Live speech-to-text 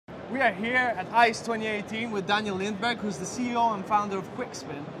We are here at ICE 2018 with Daniel Lindberg, who's the CEO and founder of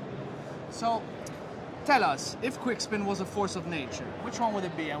Quickspin. So, tell us, if Quickspin was a force of nature, which one would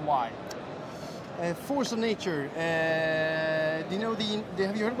it be and why? Force of nature. Do you know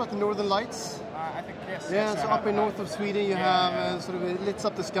have you heard about the Northern Lights? I think yes. Yeah, yes, so up in north of Sweden you have sort of it lights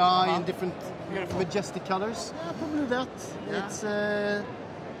up the sky in different majestic colors. Yeah, probably that. Yeah.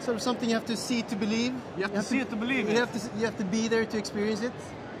 It's sort of something you have to see to believe. You have to see it to believe it. You have to be there to experience it.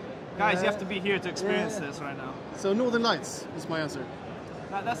 Guys, you have to be here to experience this right now. So Northern Lights is my answer.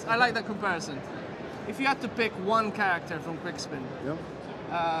 I like that comparison. If you had to pick one character from Quickspin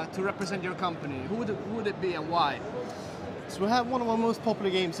to represent your company, who would it be and why? So we have one of our most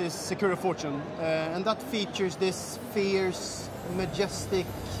popular games is Secure Fortune, and that features this fierce, majestic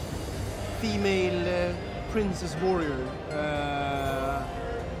female princess warrior.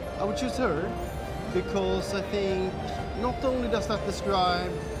 I would choose her because I think not only does that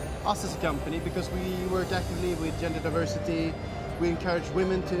describe us as a company, because we work actively with gender diversity, we encourage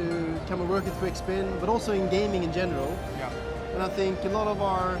women to come and work at Quickspin, but also in gaming in general. Yeah. And I think a lot of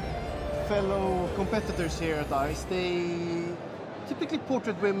our fellow competitors here at ICE, they typically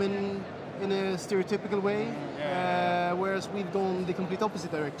portrait women in a stereotypical way, whereas we've gone the complete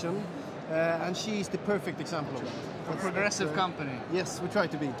opposite direction. And she's the perfect example of that. A progressive company. Yes, we try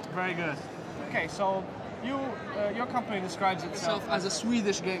to be. Very good. Okay, so your company describes itself as a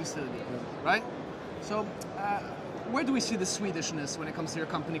Swedish game studio, right? So where do we see the Swedishness when it comes to your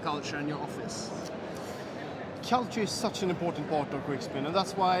company culture and your office? Culture is such an important part of Quickspin, and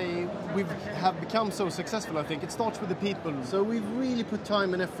that's why we have become so successful, I think. It starts with the people. So we've really put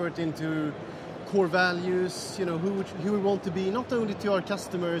time and effort into core values, you know, who we want to be, not only to our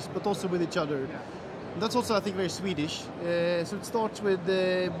customers, but also with each other. Yeah. And that's also, I think, very Swedish. So it starts with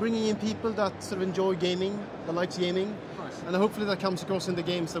bringing in people that sort of enjoy gaming, that likes gaming. And hopefully that comes across in the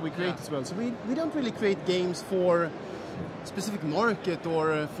games that we create as well. So we don't really create games for specific market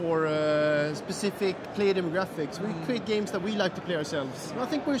or for specific player demographics. We create games that we like to play ourselves. I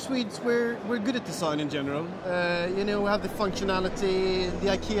think we're Swedes, we're good at design in general. You know, we have the functionality, the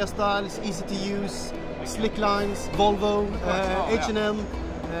IKEA style, it's easy to use, slick lines, Volvo, H&M.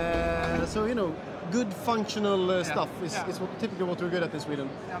 So, you know, good functional stuff is typically what we're good at in Sweden.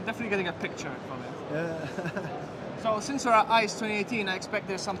 Yeah, I'm definitely getting a picture from it. Yeah. So since we're at ICE 2018, I expect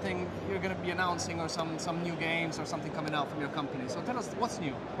there's something you're going to be announcing, or some new games or something coming out from your company. So tell us, what's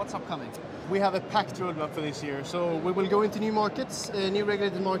new? What's upcoming? We have a packed roadmap for this year. So we will go into new markets, new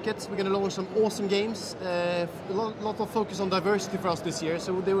regulated markets. We're going to launch some awesome games. A lot of focus on diversity for us this year.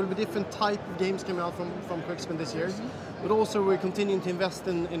 So there will be different type of games coming out from Quickspin this year. But also we're continuing to invest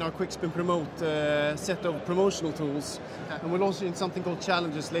in our Quickspin Promote set of promotional tools. Okay. And we're launching something called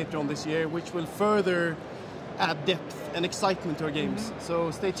Challenges later on this year, which will further add depth and excitement to our games.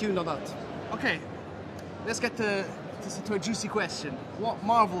 So stay tuned on that. Okay, let's get to a juicy question. What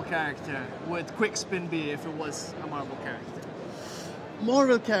Marvel character would Quickspin be if it was a Marvel character?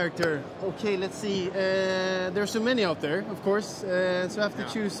 Marvel character. Okay, let's see. There are so many out there, of course. So I have to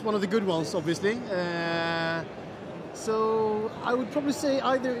choose one of the good ones, obviously. So I would probably say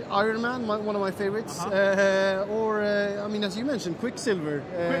either Iron Man, one of my favorites, or I mean, as you mentioned, Quicksilver.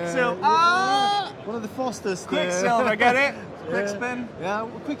 Quicksilver. One of the fastest. Quicksilver, get it? Quickspin.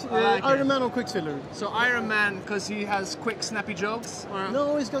 Yeah, Iron Man or Quicksilver. So Iron Man because he has quick, snappy jokes. Or?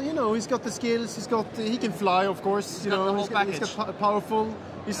 No, he's got the skills. He can fly, of course. He's got powerful.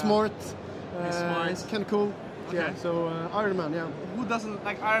 He's smart. He's kind of cool. Okay. Yeah, so Iron Man, Who doesn't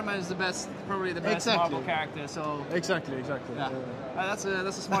like Iron Man? Is probably the best Marvel character. So exactly. Yeah. That's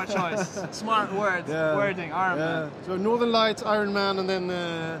a smart choice. Smart wording. Iron Man. So Northern Lights, Iron Man,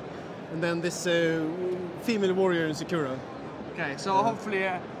 and then this female warrior in Sakura. Okay, so hopefully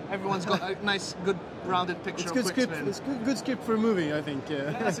everyone's got a nice, good, rounded picture of Quickspin. It's good script for a movie, I think.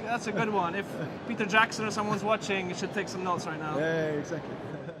 That's a good one. If Peter Jackson or someone's watching, you should take some notes right now. Yeah, exactly.